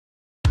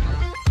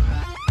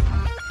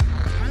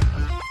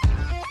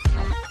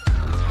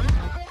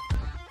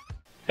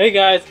Hey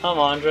guys, I'm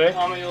Andre.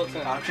 I'm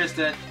Ailton. I'm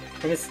Tristan.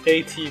 And it's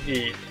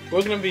ATV.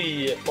 We're gonna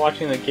be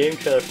watching the game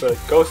trailer for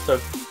Ghost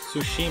of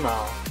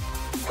Tsushima.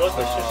 Ghost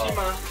of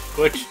Tsushima.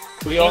 Which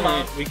we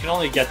can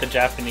only get the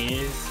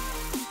Japanese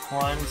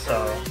one,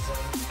 so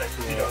reasons that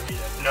you don't need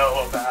to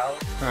know about.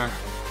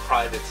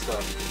 Private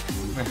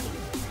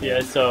stuff.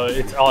 Yeah, so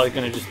it's all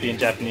gonna just be in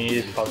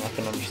Japanese. Probably not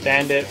gonna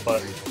understand it,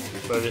 but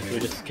we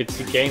just get to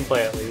see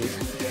gameplay at least.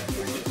 Yeah,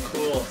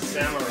 cool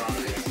samurai.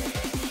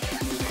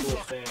 Cool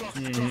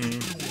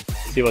things.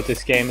 See what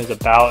this game is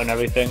about and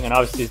everything. And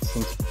obviously,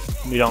 since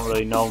we don't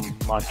really know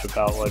much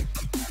about what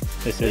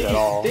this is at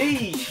all.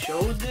 They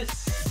showed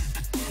this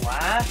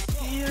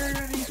last year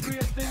at E3,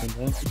 I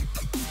think.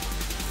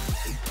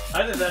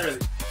 Either that or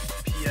the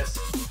PS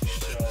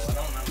show. I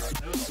don't remember.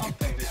 There was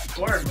something that,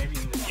 or maybe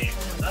in the game.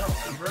 I don't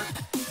remember.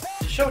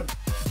 They showed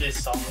this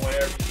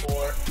somewhere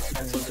before,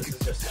 and so this is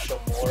just to show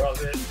more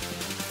of it.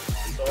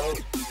 So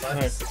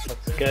let's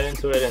get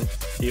into it and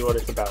see what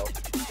it's about.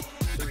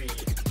 3,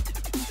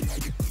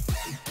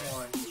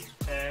 1,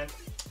 and.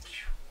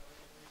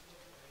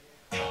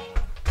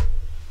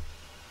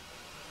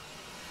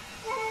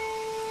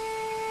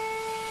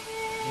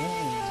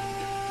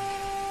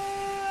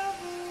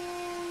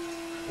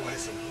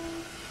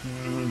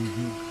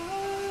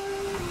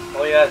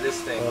 Oh yeah,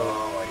 this thing.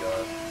 Oh my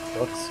god.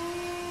 Looks.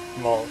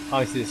 Well,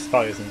 obviously this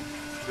probably isn't.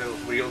 The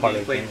real part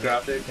of gameplay the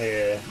graphics.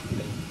 Yeah.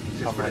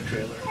 Just for the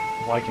trailer.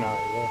 Why can I?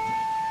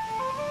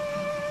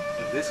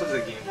 If this was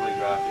a gameplay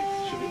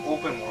graphics, it should be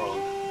open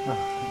world.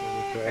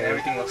 And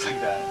everything looks like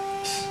that.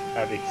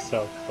 That'd be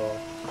so cool.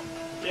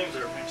 Games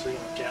are eventually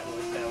gonna get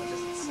like that, which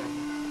is insane.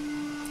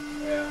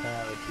 Yeah.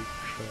 That would be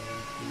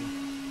crazy.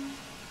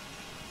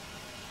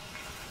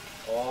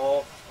 Oh,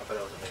 I thought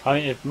that was amazing. I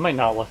mean, it might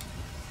not look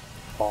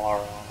far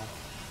off.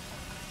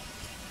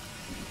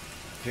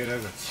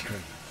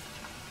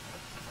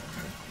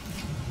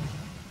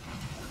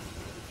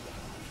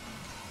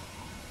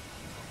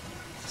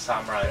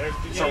 Samurai.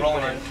 It's a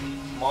Ronin.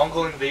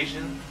 Mongol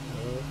invasion.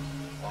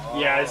 Oh.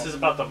 Yeah, this is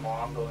about the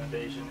Mongol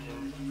invasion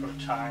from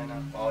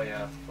China. Oh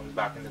yeah, from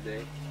back in the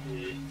day.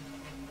 Yeah.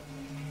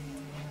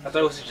 I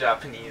thought it was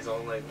Japanese. I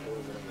was like, wait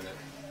a minute.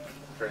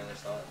 Apparently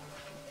it's not.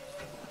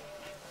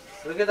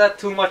 Look at that,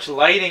 too much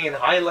lighting and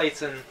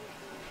highlights and...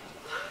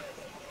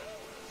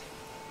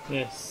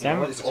 Yeah, it's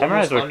samurais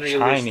almost were unrealistic.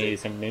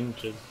 Chinese and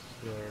ninjas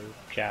were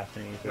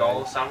Japanese. No,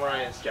 Right?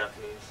 samurai is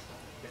Japanese.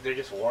 They're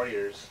just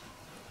warriors.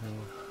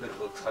 That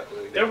looks like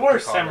There were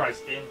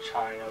samurais in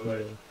China,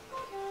 but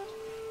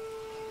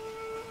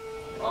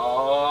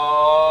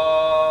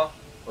Oh,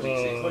 what do you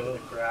see? look at the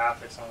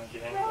graphics on the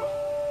game.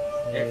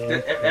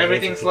 If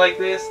everything's like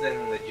this,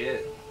 then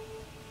legit.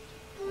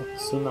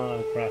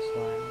 Suna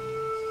grasslands.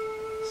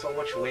 So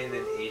much wind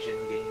in Asian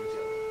games,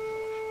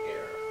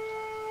 air.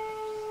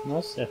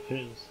 Most if it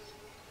is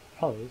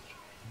probably.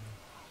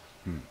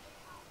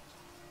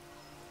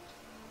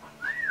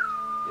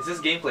 Is this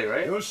gameplay,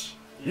 right?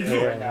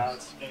 Yeah, right now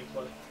it's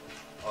gameplay.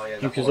 Oh yeah,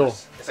 the Yukizo.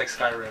 horse. It's like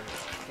Skyrim.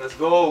 Let's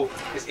go!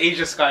 It's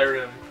Asia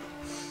Skyrim.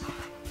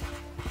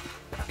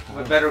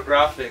 With better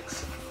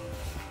graphics.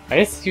 I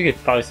guess you could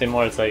probably say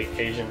more it's like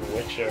Asian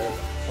Witcher.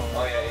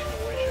 Oh yeah, even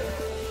Witcher.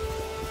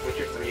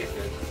 Witcher 3 is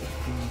good.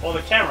 Well,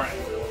 the camera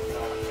angle,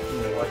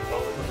 like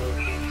both of those.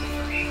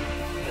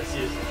 It's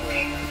using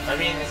I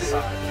mean, is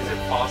it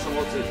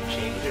possible to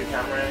change your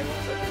camera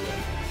angles?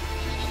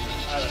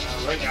 I don't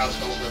know. Right now it's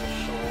over the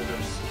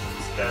shoulders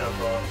instead of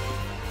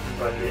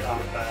right on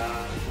the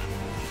back.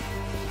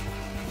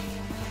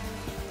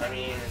 I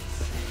mean,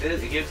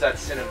 it gives that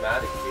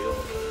cinematic feel.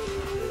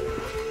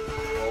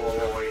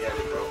 Whoa, where you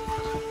headed, bro?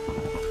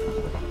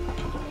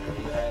 Where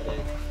you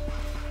headed?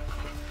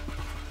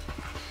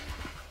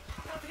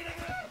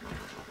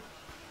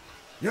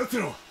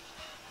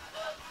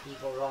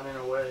 People running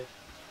away.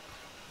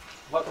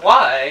 What?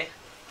 Why?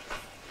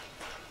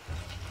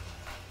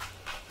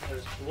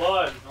 There's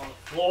blood on the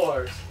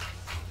floors.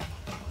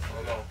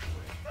 Oh no.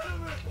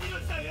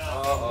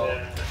 Uh-oh.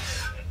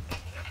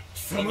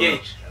 Yeah.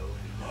 Engage.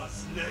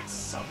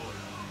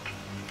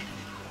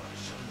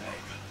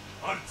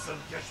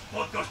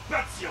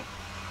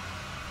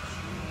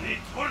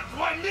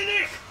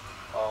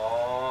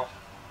 Oh.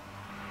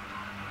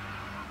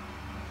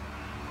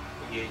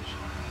 Engage.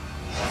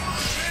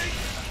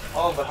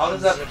 Oh, but how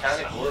does that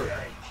mechanic work?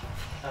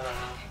 I don't know.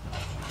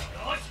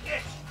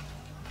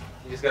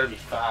 You just gotta be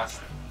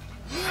fast.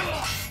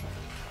 Oh,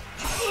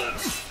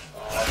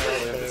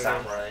 there's the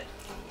samurai.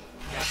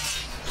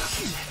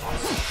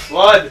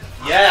 Blood!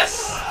 Yes!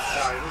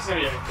 Sorry, this is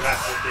gonna be an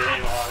aggressive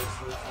game,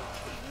 obviously.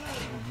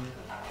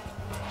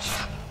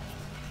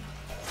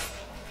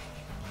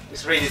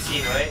 It's rated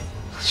teen, right?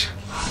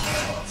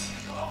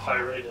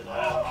 High rated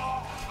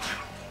out.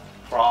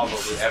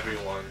 Probably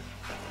everyone.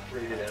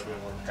 Rated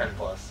everyone. 10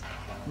 plus.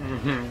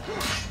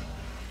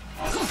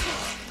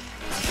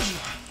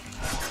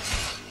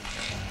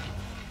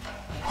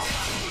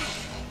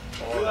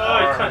 Oh,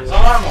 he cut his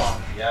arm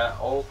off. Yeah,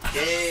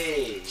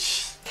 okay.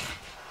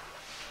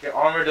 Your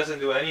armor doesn't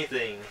do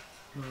anything.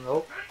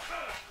 Nope.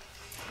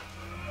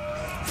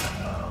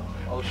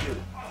 Oh shoot.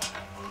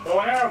 Bow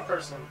and arrow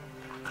person.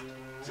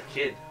 It's a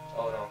kid.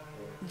 Oh no.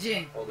 ジ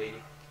ェン Old lady.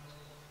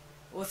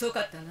 遅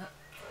かったな。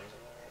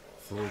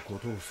そうこ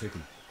とを防ぐ。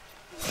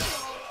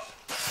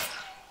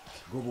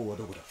ごぼうは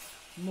どこだ。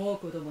もう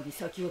子供に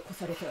先を越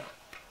された。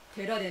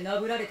寺で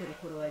殴られてる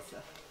頃合いさ。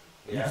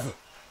Yeah.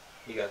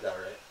 You got that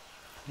right.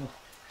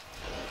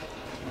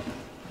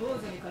 坊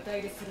主に肩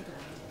入れするとか。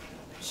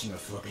死な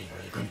すわけには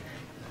いかん。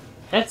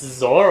 That's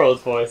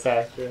Zoro's voice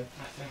actor. I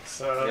think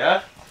so.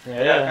 Yeah?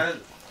 Yeah. Kind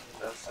of.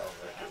 That sounds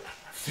like it.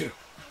 せろ。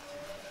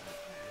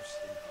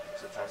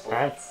 It's a temple.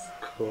 That's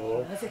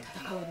cool. なぜ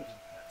戦わぬ。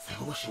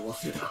探しを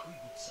忘れたか。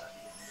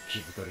気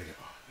づかれれ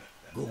ば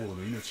ごぼう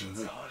の命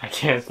がない。 I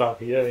can't stop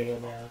hearing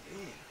it now.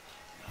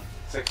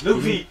 It's like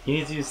Luffy! He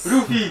needs to use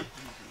Luffy!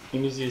 He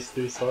needs to use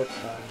 3 sword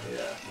time.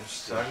 Yeah.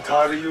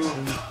 Sankaru!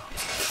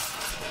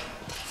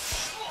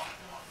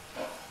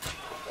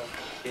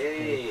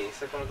 Okay,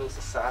 it's like one of those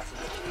assassins.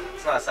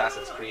 It's not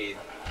Assassin's Creed.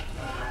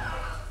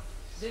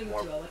 出口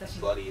More は私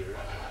に。 bloodier.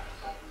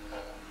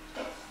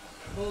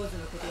 坊主の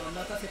ことは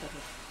任せたと。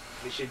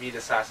 We should beat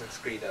Assassin's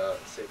Creed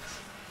 6.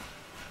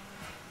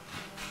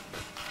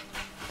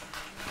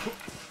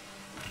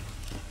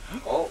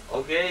 Oh,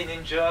 okay,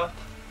 ninja.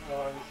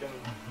 Oh, you can.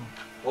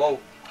 Whoa,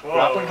 Whoa.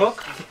 grappling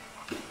hook?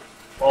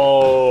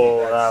 Oh,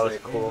 that That's was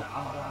sick. cool.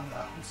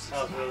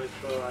 That was really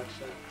cool,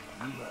 actually.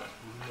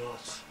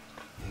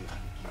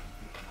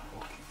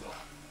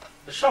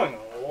 They're showing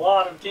a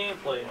lot of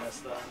gameplay in this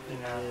stuff.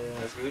 Yeah.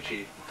 That's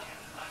Gucci.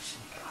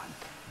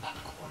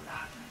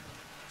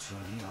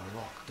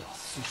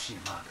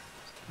 Tsushima.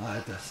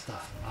 The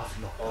stuff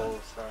of Oh,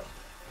 snap.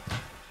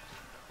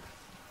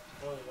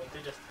 Oh, what they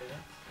just did?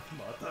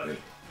 またね、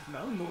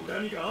何の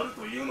恨みがある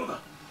というのだ。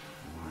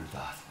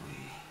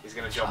 He's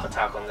gonna jump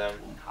attack on them.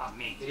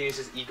 He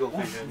uses ego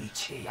vision.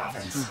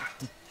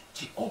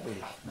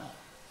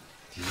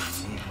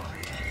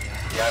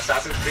 Yeah,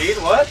 Assassin's Creed,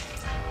 what?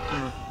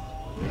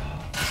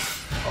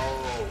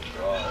 Oh,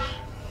 gosh.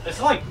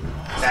 It's like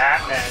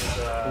Batman's,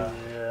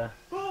 Yeah.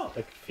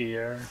 Like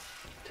fear.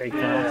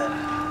 Takedowns.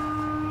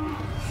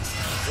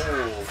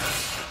 Oh,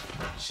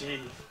 gee.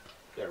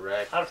 get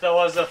wrecked. How if that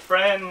was a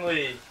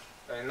friendly?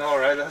 I know,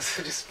 right? That's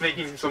just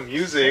making some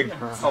music.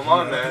 Come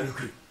on, man.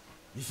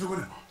 急が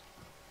ねば。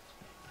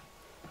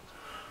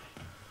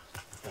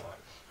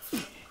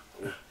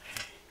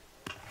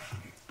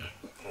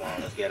 Come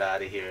on, let's get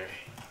out of here.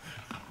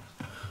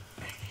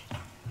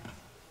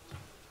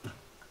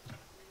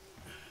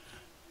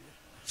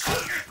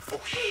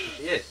 Oh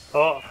shit!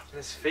 Oh, In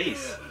his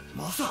face.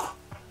 まさか。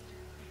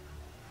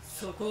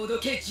そこをど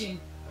けジン。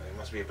 It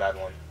must be a bad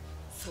one.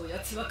 そや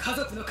つは家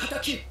族の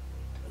敵。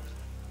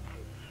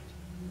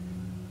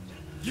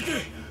行け。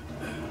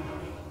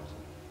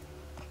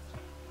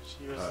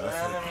 She was the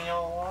enemy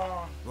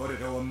all along. 我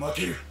らは負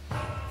ける。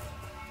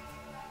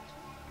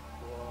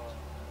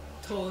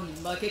とうに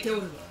負けてお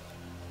る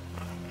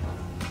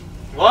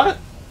わ。 What?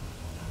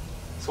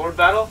 Sword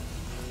battle?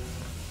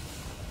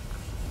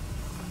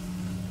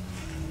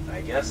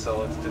 I guess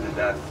so. It's to the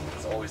death.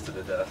 It's always to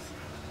the death.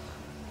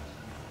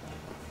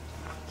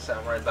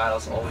 Samurai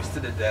battles always to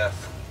the death.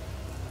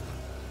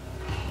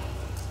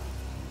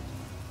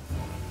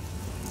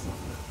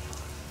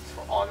 It's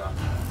for honor.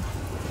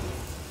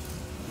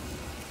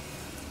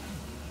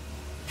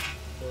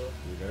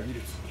 裏切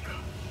るつもりか。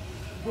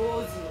坊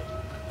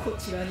主をこ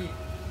ちらに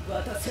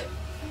渡せ。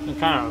 I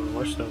kind of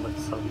wish there was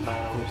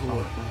subtitles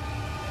or something.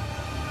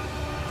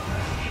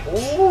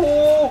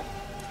 Oh!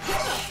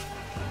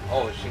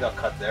 Oh, she got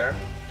cut there.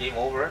 Game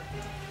over.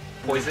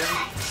 Poison.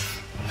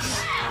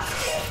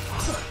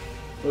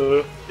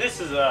 This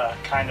is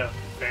kind of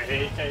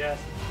fake, I guess.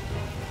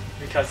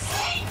 Because,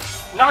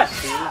 not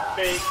too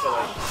fake, but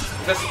like,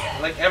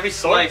 Because like every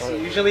slice,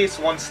 usually it's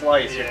one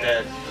slice, you're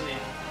dead.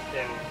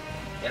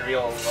 usually In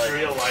real in life.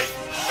 real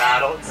life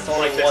battles, It's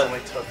only like this one. only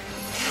took a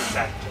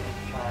second.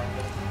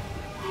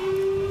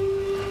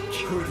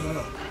 聞こえた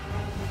な。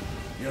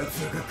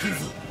奴らが来る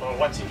ぞ。 Well,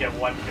 once you get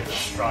one good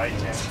strike in,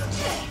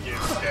 you're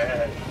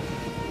dead.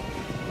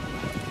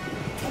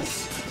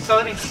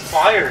 Something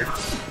inspired.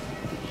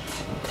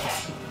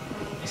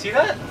 You see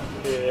that?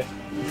 Yeah, Yeah.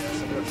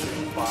 so they're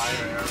shooting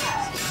fire arrows.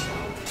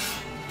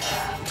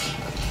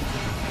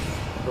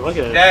 But look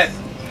at it. Dead.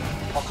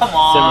 Oh come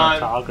on.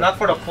 Cinematography. Not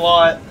for the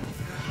plot.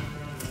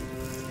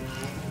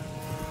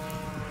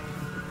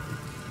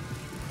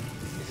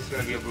 Is this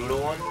gonna be a brutal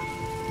one?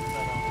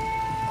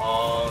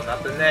 Oh,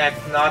 not the neck,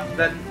 not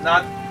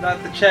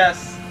the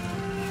chest.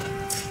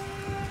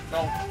 No.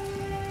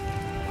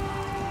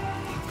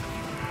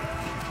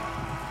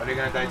 Are they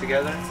gonna die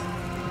together?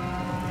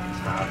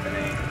 It's not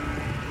happening.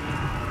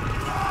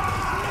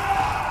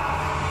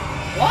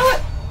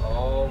 What?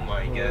 Oh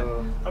my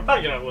god. I'm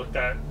probably gonna look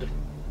at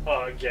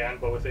again,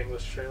 but with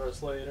English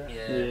trailers later.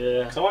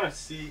 Yeah. Because I want to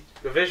see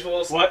The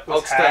visuals what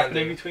was happening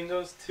outstanding. between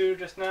those two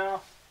just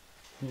now.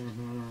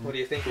 Mm-hmm. What do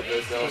you think of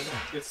this though?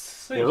 It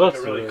seems It like looks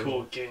a really really-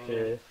 cool game.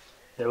 Yeah.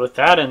 Yeah, with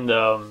that and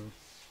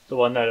the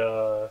one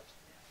that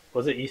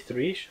was it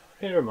E3 showed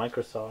it or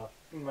Microsoft?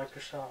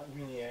 Microsoft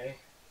Mini A.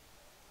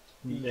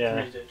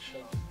 Yeah. E3 did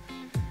show.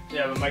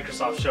 Yeah, but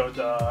Microsoft showed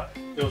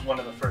it was one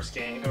of the first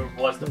games, or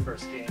was the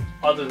first game,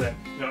 other than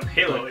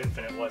Halo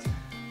Infinite was.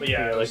 But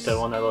yeah, Yeah, it like was, the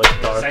one that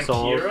like Dark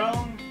Souls.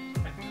 Sekiro,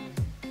 I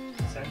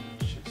think.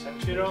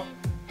 Sekiro.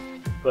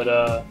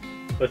 But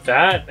with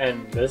that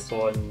and this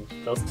one,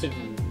 those two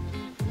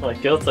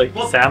like it looks like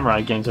Well,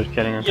 samurai games are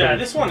getting into. Yeah,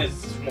 this one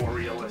is more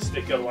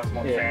realistic. The other one's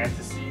more Yeah.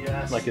 fantasy.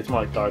 Yes. like it's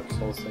more like Dark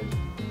Souls. Like,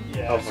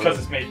 yeah, it's because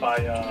it's made by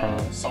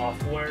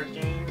Software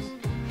Games.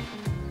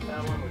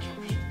 That one, which.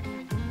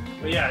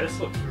 But yeah, this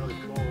looks really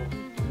cool.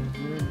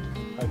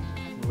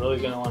 I'm really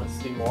gonna want to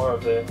see more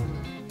of it.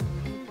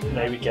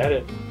 Maybe get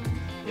it.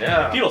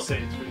 Yeah. People say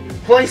it's really good.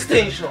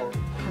 PlayStation.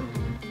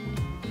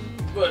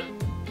 But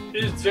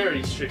it's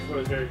very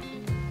straightforward, very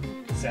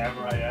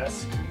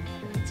samurai-esque.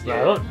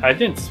 Yeah. I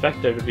didn't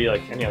expect there to be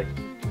like any like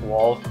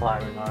wall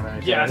climbing on or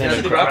anything. Yeah, And it's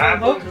then the the grappling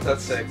grappling hook?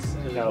 That's sick.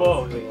 that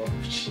Whoa. was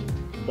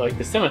cool. Like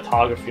the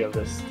cinematography of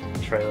this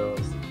trailer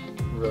was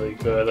really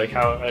good. Like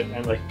how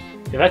and like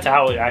if that's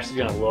how it's actually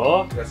gonna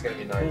look. That's gonna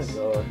be nice.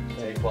 So,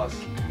 A plus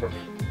for me.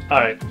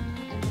 Alright,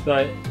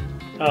 but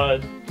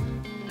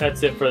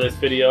that's it for this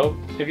video.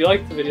 If you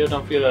liked the video,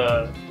 don't forget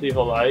to leave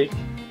a like,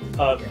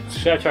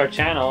 subscribe to our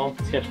channel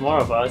to catch more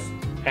of us,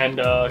 and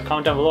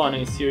comment down below on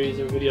any series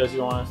or videos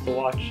you want us to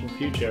watch in the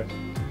future.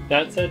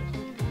 That's it.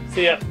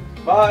 See ya.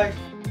 Bye.